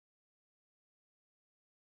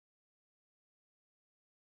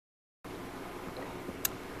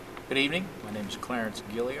Good evening. My name is Clarence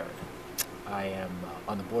Gilyard. I am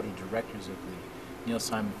on the board of directors of the Neil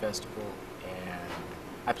Simon Festival, and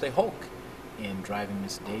I play Hulk in Driving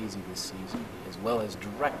Miss Daisy this season, as well as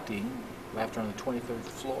directing Laughter on the 23rd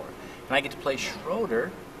Floor. And I get to play Schroeder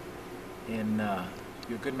in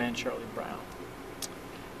Your Good Man, Charlie Brown.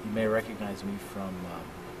 You may recognize me from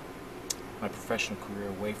my professional career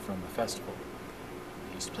away from the festival.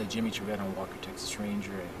 I used to play Jimmy Trevette on Walker, Texas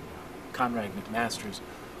Ranger, and Conrad McMasters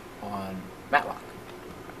on Matlock.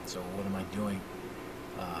 So what am I doing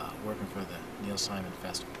working for the Neil Simon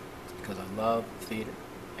Festival? Because I love theater,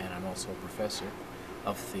 and I'm also a professor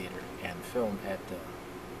of theater and film at the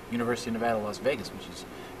University of Nevada, Las Vegas, which is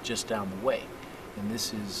just down the way. And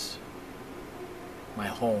this is my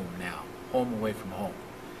home now, home away from home.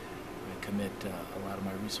 I commit a lot of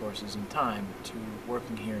my resources and time to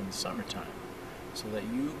working here in the summertime so that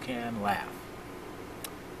you can laugh.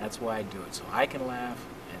 That's why I do it, so I can laugh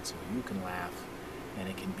and so you can laugh, and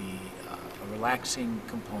it can be a relaxing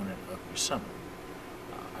component of your summer.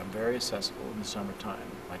 I'm very accessible in the summertime.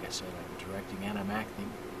 Like I said, I'm directing and I'm acting.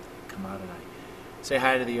 I come out and I say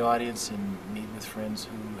hi to the audience and meet with friends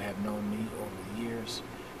who have known me over the years.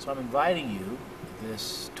 So I'm inviting you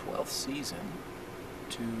this 12th season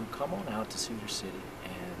to come on out to Cedar City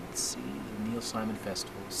and see the Neil Simon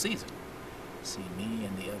Festival season. See me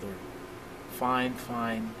and the other fine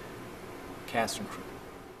cast and crew.